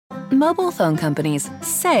Mobile phone companies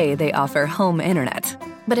say they offer home internet.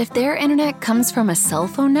 But if their internet comes from a cell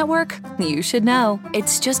phone network, you should know.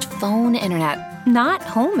 It's just phone internet, not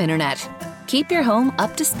home internet. Keep your home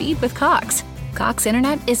up to speed with Cox. Cox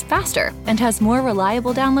internet is faster and has more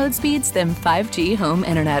reliable download speeds than 5G home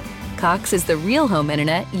internet. Cox is the real home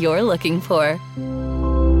internet you're looking for.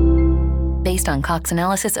 Based on Cox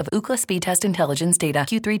analysis of Ookla speed test intelligence data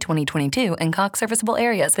Q3 2022 and Cox serviceable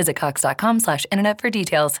areas, visit cox.com/internet for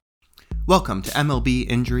details. Welcome to MLB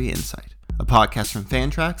Injury Insight, a podcast from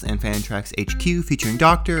Fantrax and Fantrax HQ featuring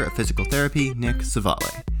Doctor of Physical Therapy Nic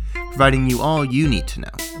Civale, providing you all you need to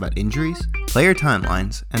know about injuries, player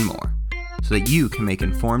timelines, and more, so that you can make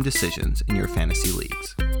informed decisions in your fantasy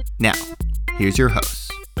leagues. Now, here's your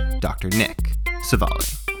host, Dr. Nic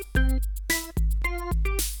Civale.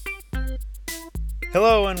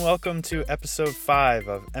 Hello and welcome to episode 5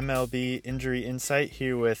 of MLB Injury Insight,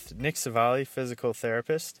 here with Nic Civale, physical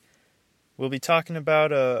therapist. We'll be talking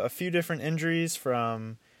about a few different injuries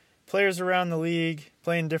from players around the league,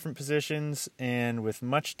 playing different positions, and with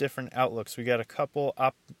much different outlooks. We got a couple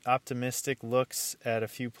optimistic looks at a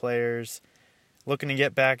few players looking to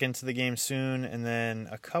get back into the game soon, and then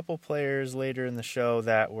a couple players later in the show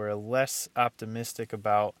that we're less optimistic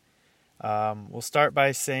about. We'll start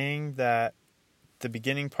by saying that the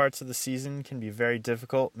beginning parts of the season can be very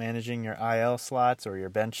difficult managing your IL slots or your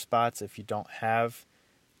bench spots if you don't have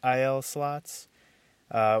IL slots.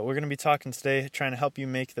 We're going to be talking today, trying to help you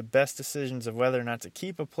make the best decisions of whether or not to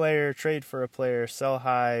keep a player, trade for a player, sell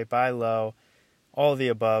high, buy low, all of the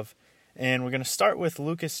above. And we're going to start with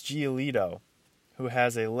Lucas Giolito, who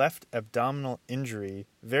has a left abdominal injury.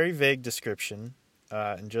 Very vague description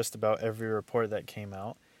in just about every report that came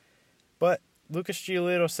out. But Lucas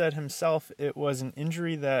Giolito said himself it was an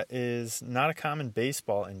injury that is not a common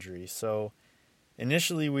baseball injury. So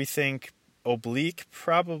initially we think oblique,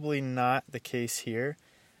 probably not the case here.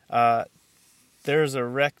 There's a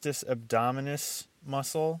rectus abdominis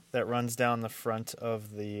muscle that runs down the front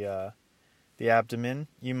of the abdomen.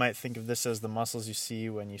 You might think of this as the muscles you see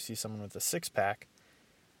when you see someone with a six-pack.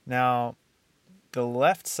 Now, the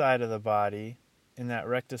left side of the body in that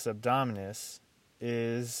rectus abdominis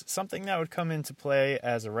is something that would come into play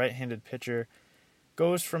as a right-handed pitcher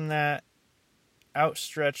goes from that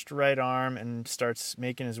outstretched right arm and starts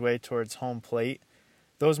making his way towards home plate.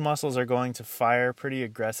 Those muscles are going to fire pretty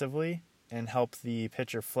aggressively and help the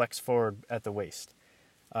pitcher flex forward at the waist.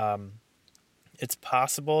 It's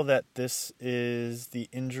possible that this is the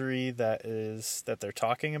injury that they're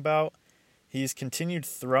talking about. He's continued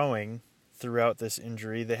throwing throughout this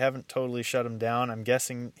injury. They haven't totally shut him down. I'm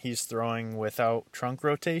guessing he's throwing without trunk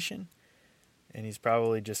rotation, and he's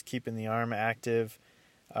probably just keeping the arm active.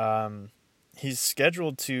 He's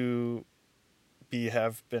scheduled to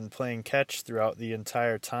have been playing catch throughout the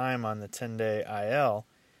entire time on the 10-day IL,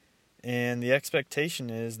 and the expectation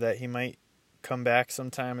is that he might come back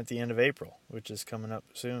sometime at the end of April, which is coming up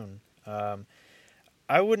soon.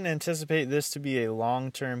 I wouldn't anticipate this to be a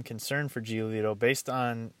long-term concern for Giolito based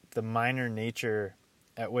on the minor nature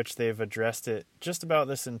at which they've addressed it just about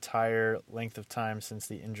this entire length of time since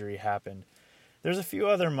the injury happened. There's a few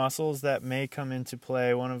other muscles that may come into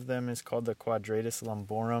play. One of them is called the quadratus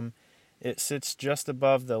lumborum. It sits just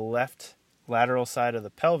above the left lateral side of the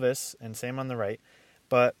pelvis, and same on the right.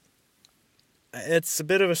 But it's a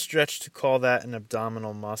bit of a stretch to call that an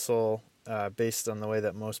abdominal muscle based on the way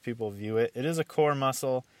that most people view it. It is a core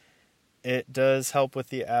muscle. It does help with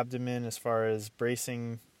the abdomen as far as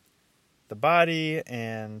bracing the body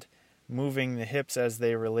and moving the hips as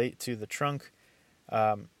they relate to the trunk.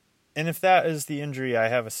 And if that is the injury, I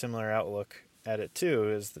have a similar outlook at it too,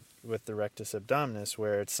 is with the rectus abdominis,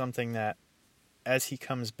 where it's something that as he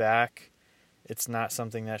comes back, it's not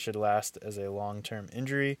something that should last as a long-term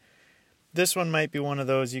injury. This one might be one of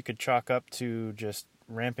those you could chalk up to just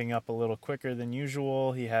ramping up a little quicker than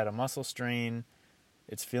usual. He had a muscle strain.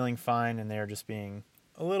 It's feeling fine, and they're just being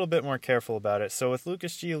a little bit more careful about it. So with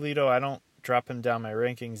Lucas Giolito, I don't drop him down my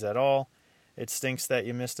rankings at all. It stinks that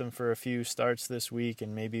you missed him for a few starts this week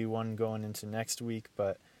and maybe one going into next week.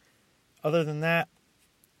 But other than that,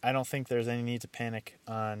 I don't think there's any need to panic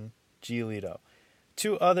on Giolito.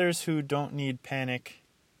 Two others who don't need panic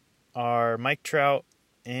are Mike Trout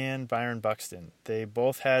and Byron Buxton. They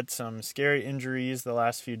both had some scary injuries the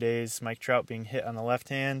last few days. Mike Trout being hit on the left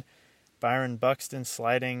hand, Byron Buxton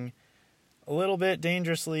sliding a little bit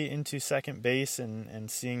dangerously into second base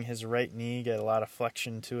and seeing his right knee get a lot of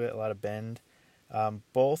flexion to it, a lot of bend.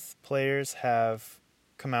 Both players have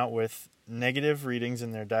come out with negative readings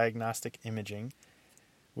in their diagnostic imaging,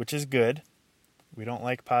 which is good. We don't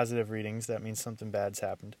like positive readings. That means something bad's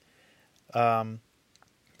happened.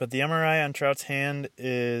 But the MRI on Trout's hand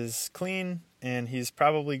is clean, and he's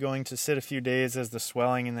probably going to sit a few days as the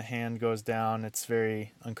swelling in the hand goes down. It's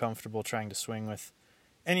very uncomfortable trying to swing with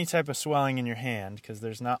any type of swelling in your hand because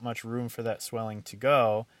there's not much room for that swelling to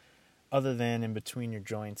go other than in between your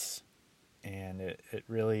joints, and it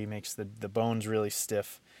really makes the bones really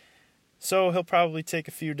stiff. So he'll probably take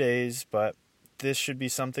a few days, but this should be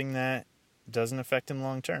something that doesn't affect him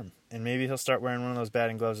long term. And maybe he'll start wearing one of those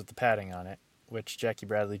batting gloves with the padding on it, which Jackie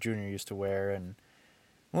Bradley Jr. used to wear, and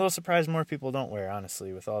I'm a little surprised more people don't wear,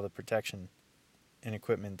 honestly, with all the protection and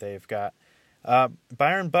equipment they've got.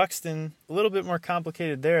 Byron Buxton, a little bit more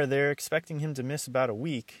complicated there. They're expecting him to miss about a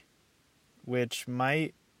week, which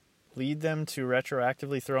might lead them to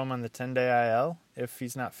retroactively throw him on the 10-day IL if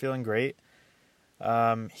he's not feeling great.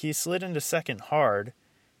 He slid into second hard,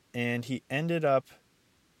 and he ended up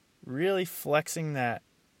really flexing that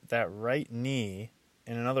right knee,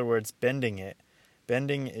 and in other words, bending it.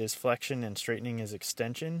 Bending is flexion and straightening is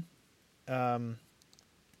extension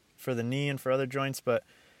for the knee and for other joints, but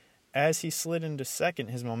as he slid into second,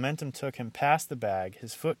 his momentum took him past the bag,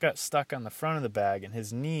 his foot got stuck on the front of the bag, and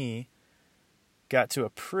his knee got to a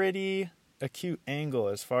pretty acute angle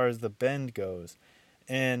as far as the bend goes.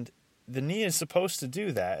 And the knee is supposed to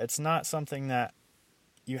do that. It's not something that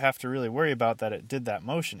you have to really worry about that it did that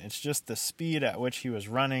motion. It's just the speed at which he was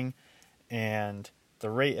running and the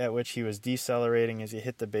rate at which he was decelerating as he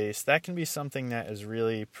hit the base. That can be something that is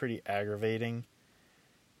really pretty aggravating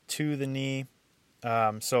to the knee.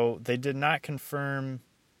 So they did not confirm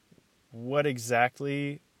what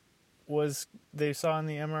exactly they saw in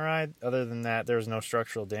the MRI. Other than that, there was no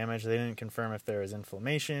structural damage. They didn't confirm if there was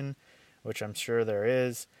inflammation, which I'm sure there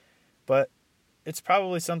is. But it's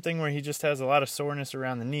probably something where he just has a lot of soreness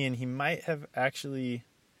around the knee, and he might have actually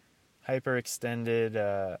hyperextended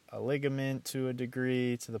a ligament to a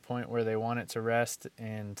degree to the point where they want it to rest,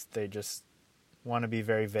 and they just want to be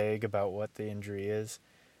very vague about what the injury is.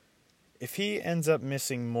 If he ends up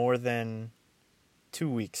missing more than 2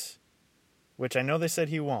 weeks, which I know they said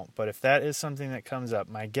he won't, but if that is something that comes up,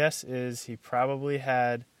 my guess is he probably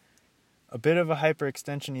had a bit of a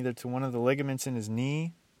hyperextension either to one of the ligaments in his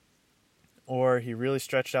knee, or he really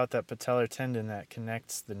stretched out that patellar tendon that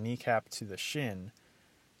connects the kneecap to the shin,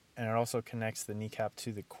 and it also connects the kneecap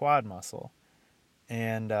to the quad muscle.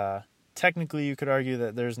 And technically you could argue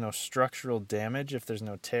that there's no structural damage if there's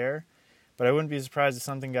no tear, but I wouldn't be surprised if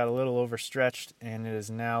something got a little overstretched and it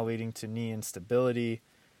is now leading to knee instability.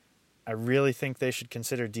 I really think they should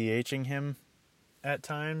consider DHing him at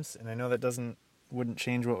times, and I know that wouldn't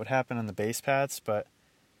change what would happen on the base paths, but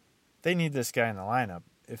they need this guy in the lineup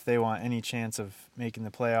if they want any chance of making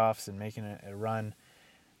the playoffs and making a run.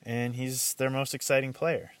 And he's their most exciting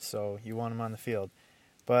player, so you want him on the field.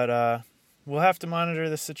 But we'll have to monitor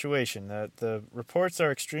the situation. The reports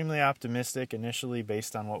are extremely optimistic initially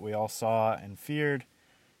based on what we all saw and feared.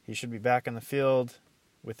 He should be back on the field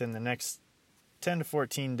within the next 10 to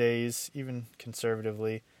 14 days, even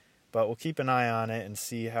conservatively. But we'll keep an eye on it and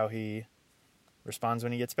see how he responds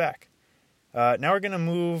when he gets back. Now we're going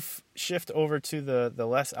to shift over to the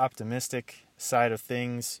less optimistic side of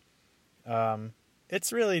things.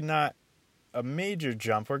 It's really not a major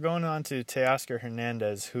jump. We're going on to Teoscar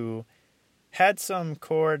Hernandez, who had some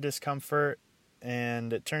core discomfort,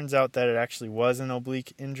 and it turns out that it actually was an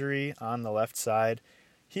oblique injury on the left side.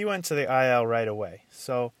 He went to the IL right away.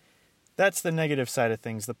 So that's the negative side of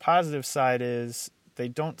things. The positive side is they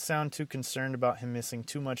don't sound too concerned about him missing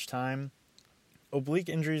too much time. Oblique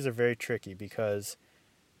injuries are very tricky because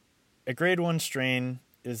a grade 1 strain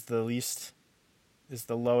is the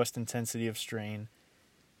lowest intensity of strain,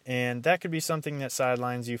 and that could be something that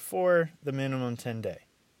sidelines you for the minimum 10-day.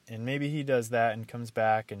 And maybe he does that and comes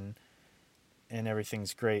back and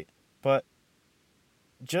everything's great. But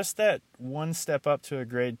just that one step up to a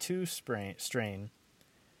grade 2 strain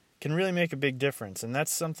can really make a big difference. And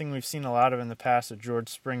that's something we've seen a lot of in the past with George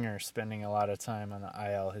Springer spending a lot of time on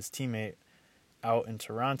the IL, his teammate out in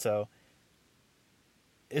Toronto.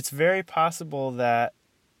 It's very possible that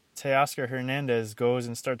Teoscar Hernandez goes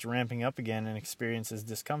and starts ramping up again and experiences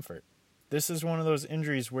discomfort. This is one of those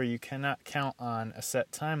injuries where you cannot count on a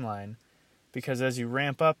set timeline, because as you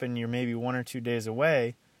ramp up and you're maybe 1 or 2 days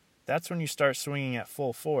away, that's when you start swinging at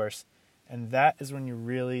full force, and that is when you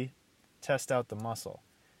really test out the muscle.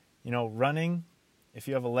 Running, if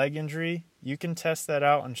you have a leg injury, you can test that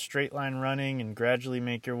out on straight line running and gradually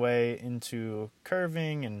make your way into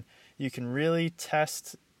curving, and you can really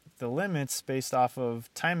test the limits based off of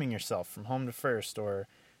timing yourself from home to first or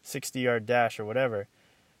 60-yard dash or whatever.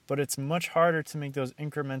 But it's much harder to make those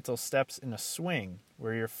incremental steps in a swing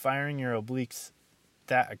where you're firing your obliques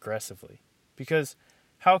that aggressively. Because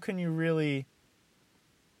how can you really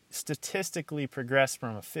statistically progress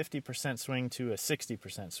from a 50% swing to a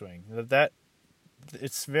 60% swing? That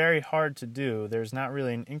it's very hard to do. There's not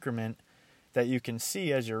really an increment that you can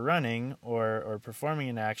see as you're running or performing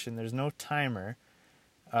an action. There's no timer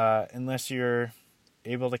unless you're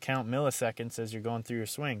able to count milliseconds as you're going through your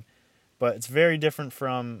swing. But it's very different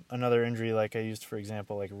from another injury like I used, for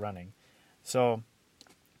example, like running. So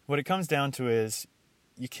what it comes down to is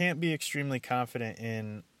you can't be extremely confident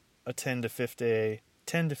in a 10 to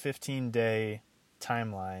 15 day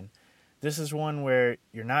timeline. This is one where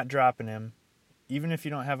you're not dropping him. Even if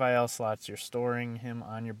you don't have IL slots, you're storing him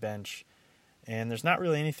on your bench. And there's not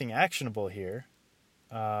really anything actionable here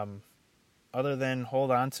other than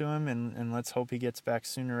hold on to him and let's hope he gets back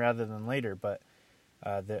sooner rather than later. But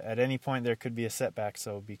at any point there could be a setback,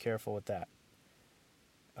 so be careful with that.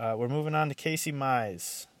 We're moving on to Casey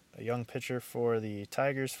Mize, a young pitcher for the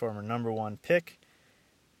Tigers, former number 1 pick.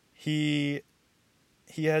 He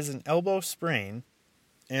has an elbow sprain,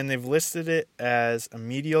 and they've listed it as a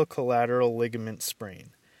medial collateral ligament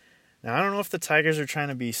sprain. Now, I don't know if the Tigers are trying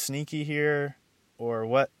to be sneaky here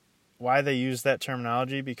or why they use that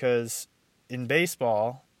terminology, because in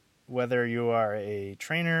baseball, whether you are a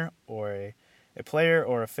trainer or a player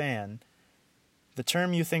or a fan, the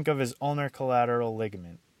term you think of is ulnar collateral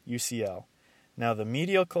ligament, UCL. Now, the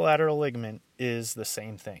medial collateral ligament is the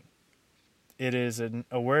same thing. It is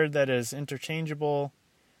a word that is interchangeable.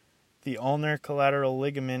 The ulnar collateral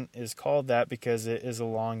ligament is called that because it is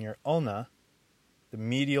along your ulna, the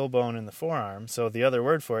medial bone in the forearm. So the other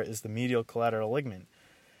word for it is the medial collateral ligament.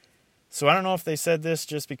 So I don't know if they said this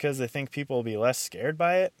just because they think people will be less scared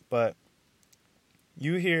by it, but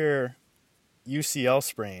you hear UCL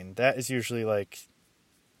sprain, that is usually like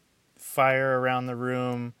fire around the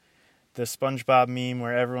room, the SpongeBob meme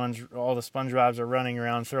where all the SpongeBobs are running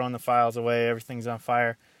around throwing the files away, everything's on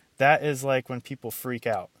fire. That is like when people freak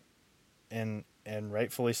out, and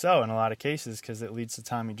rightfully so in a lot of cases because it leads to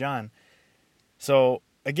Tommy John. So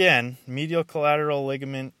again, medial collateral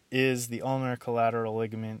ligament is the ulnar collateral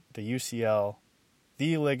ligament, the UCL,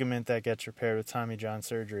 the ligament that gets repaired with Tommy John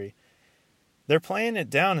surgery. They're playing it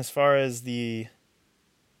down as far as the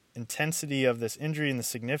intensity of this injury and the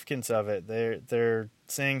significance of it. They're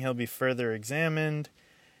saying he'll be further examined.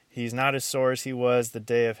 He's not as sore as he was the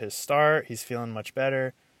day of his start. He's feeling much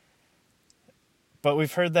better. But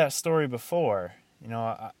we've heard that story before.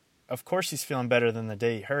 Of course he's feeling better than the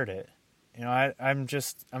day he heard it. I'm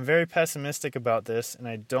very pessimistic about this, and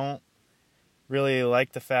I don't really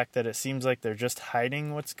like the fact that it seems like they're just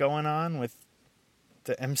hiding what's going on with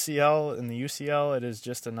the MCL and the UCL. It is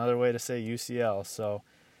just another way to say UCL. So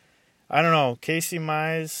I don't know. Casey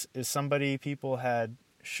Mize is somebody people had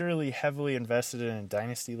surely heavily invested in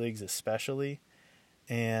dynasty leagues especially,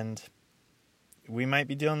 and we might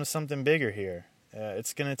be dealing with something bigger here.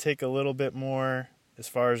 It's going to take a little bit more as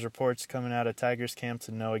far as reports coming out of Tigers camp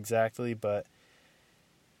to know exactly, but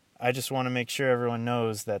I just want to make sure everyone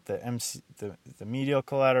knows that the medial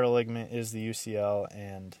collateral ligament is the UCL,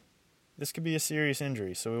 and this could be a serious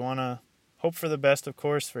injury. So we want to hope for the best, of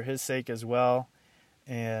course, for his sake as well,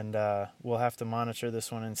 and we'll have to monitor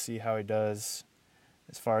this one and see how he does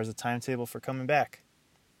as far as the timetable for coming back.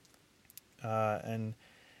 And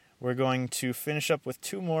we're going to finish up with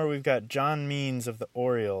 2 more. We've got John Means of the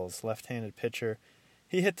Orioles, left-handed pitcher.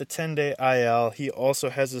 He hit the 10-day IL. He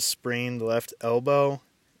also has a sprained left elbow.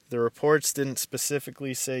 The reports didn't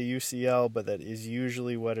specifically say UCL, but that is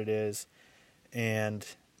usually what it is. And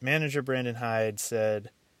manager Brandon Hyde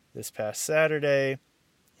said this past Saturday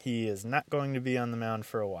he is not going to be on the mound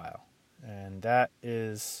for a while. And that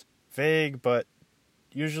is vague, but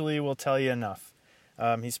usually will tell you enough.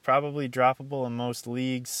 He's probably droppable in most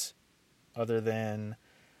leagues other than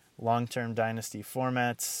long-term dynasty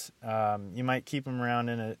formats. You might keep him around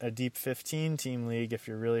in a deep 15-team league if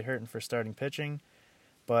you're really hurting for starting pitching.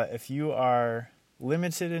 But if you are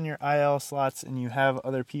limited in your IL slots and you have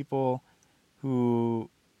other people who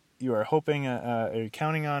you are hoping or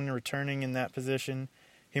counting on returning in that position,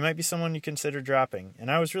 he might be someone you consider dropping. And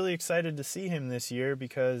I was really excited to see him this year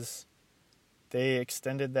because they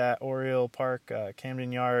extended that Oriole Park,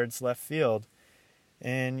 Camden Yards left field,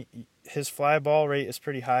 and his fly ball rate is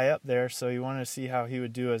pretty high up there, so you wanted to see how he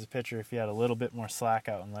would do as a pitcher if he had a little bit more slack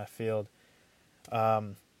out in left field.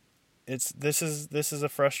 This is a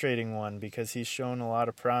frustrating one because he's shown a lot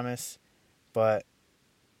of promise, but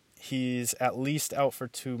he's at least out for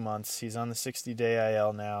 2 months. He's on the 60-day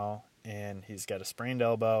IL now, and he's got a sprained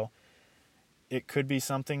elbow. It could be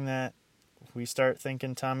something that we start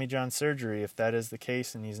thinking Tommy John surgery if that is the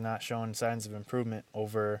case and he's not showing signs of improvement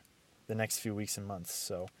over the next few weeks and months.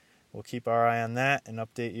 So we'll keep our eye on that and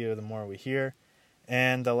update you the more we hear.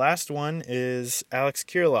 And the last one is Alex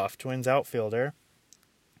Kirilloff, Twins outfielder.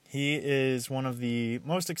 He is one of the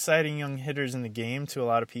most exciting young hitters in the game to a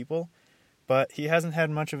lot of people, but he hasn't had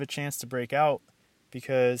much of a chance to break out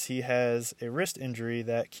because he has a wrist injury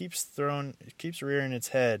that keeps rearing its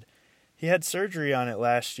head. He had surgery on it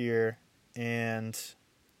last year, and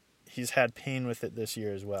he's had pain with it this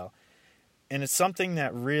year as well. And it's something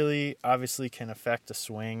that really obviously can affect a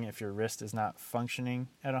swing if your wrist is not functioning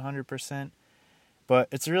at 100%. But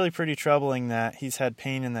it's really pretty troubling that he's had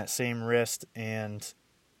pain in that same wrist, and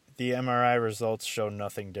the MRI results show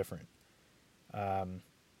nothing different.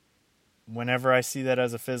 Whenever I see that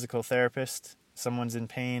as a physical therapist, someone's in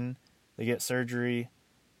pain, they get surgery,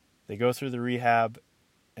 they go through the rehab,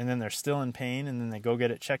 and then they're still in pain, and then they go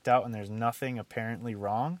get it checked out, and there's nothing apparently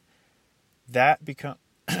wrong. That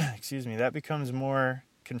becomes more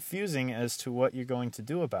confusing as to what you're going to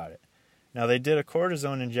do about it. Now, they did a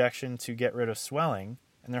cortisone injection to get rid of swelling,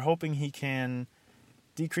 and they're hoping he can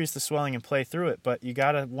decrease the swelling and play through it, but you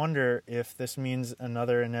got to wonder if this means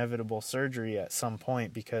another inevitable surgery at some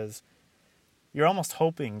point, because you're almost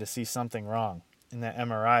hoping to see something wrong in that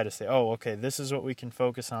MRI to say, oh, okay, this is what we can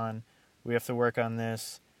focus on. We have to work on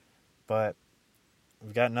this, but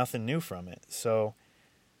we've got nothing new from it. So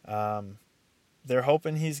they're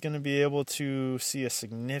hoping he's going to be able to see a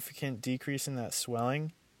significant decrease in that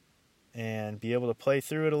swelling and be able to play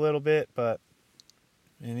through it a little bit, but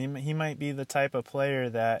he might be the type of player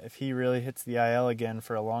that if he really hits the IL again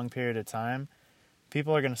for a long period of time,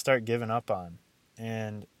 people are going to start giving up on.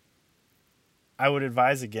 And I would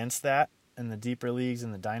advise against that in the deeper leagues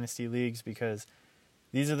and the dynasty leagues, because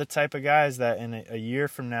these are the type of guys that in a year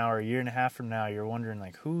from now or a year and a half from now, you're wondering,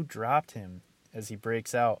 like, who dropped him as he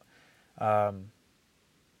breaks out.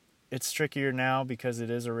 It's trickier now because it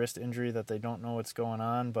is a wrist injury that they don't know what's going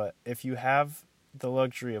on. But if you have the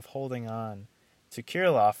luxury of holding on to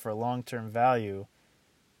Kirilloff for long-term value,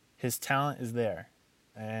 his talent is there.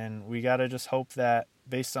 And we got to just hope that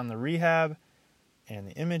based on the rehab and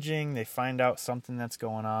the imaging, they find out something that's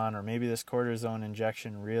going on, or maybe this cortisone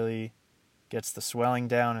injection really gets the swelling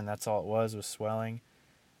down, and that's all it was swelling.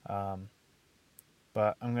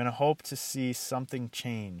 But I'm going to hope to see something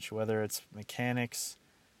change, whether it's mechanics,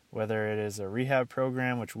 whether it is a rehab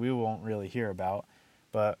program, which we won't really hear about.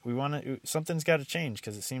 But something's got to change,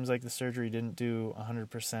 because it seems like the surgery didn't do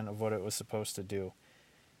 100% of what it was supposed to do.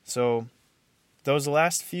 So those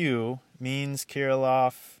last few, Means,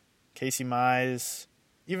 Kirilloff, Casey Mize,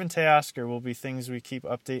 even Teoscar, will be things we keep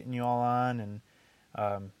updating you all on, and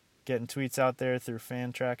getting tweets out there through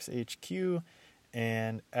Fantrax HQ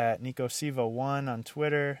and at NicoCiva1 on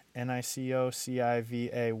Twitter,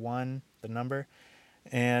 NicoCiva1, the number.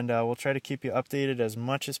 And we'll try to keep you updated as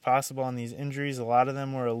much as possible on these injuries. A lot of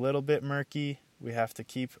them were a little bit murky. We have to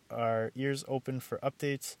keep our ears open for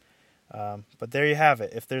updates. But there you have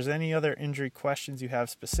it. If there's any other injury questions you have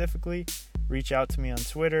specifically, reach out to me on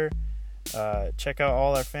Twitter. Check out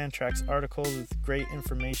all our Fantrax articles with great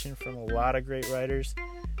information from a lot of great writers.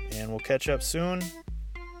 And we'll catch up soon.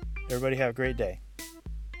 Everybody have a great day.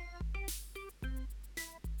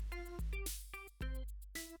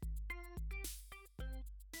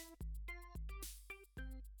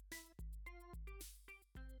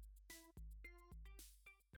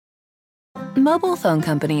 Mobile phone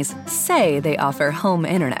companies say they offer home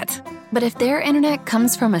internet. But if their internet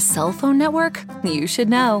comes from a cell phone network, you should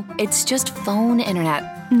know. It's just phone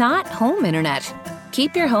internet, not home internet.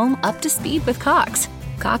 Keep your home up to speed with Cox.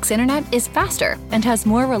 Cox internet is faster and has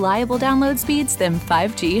more reliable download speeds than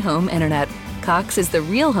 5G home internet. Cox is the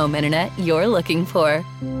real home internet you're looking for.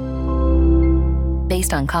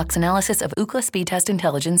 Based on Cox analysis of Ookla speed test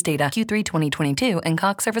intelligence data Q3 2022 and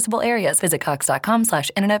Cox serviceable areas, visit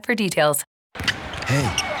cox.com/internet for details. Hey,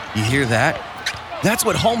 you hear that? That's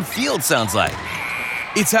what home field sounds like.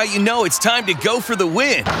 It's how you know it's time to go for the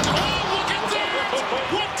win. Oh, look at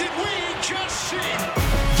that! What did we just see?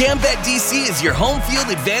 Gambit DC is your home field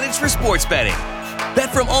advantage for sports betting.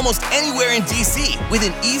 Bet from almost anywhere in DC with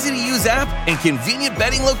an easy-to-use app and convenient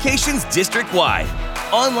betting locations district-wide.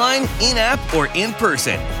 Online, in-app, or in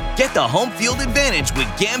person. Get the home field advantage with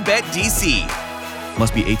Gambit DC.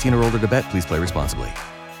 Must be 18 or older to bet. Please play responsibly.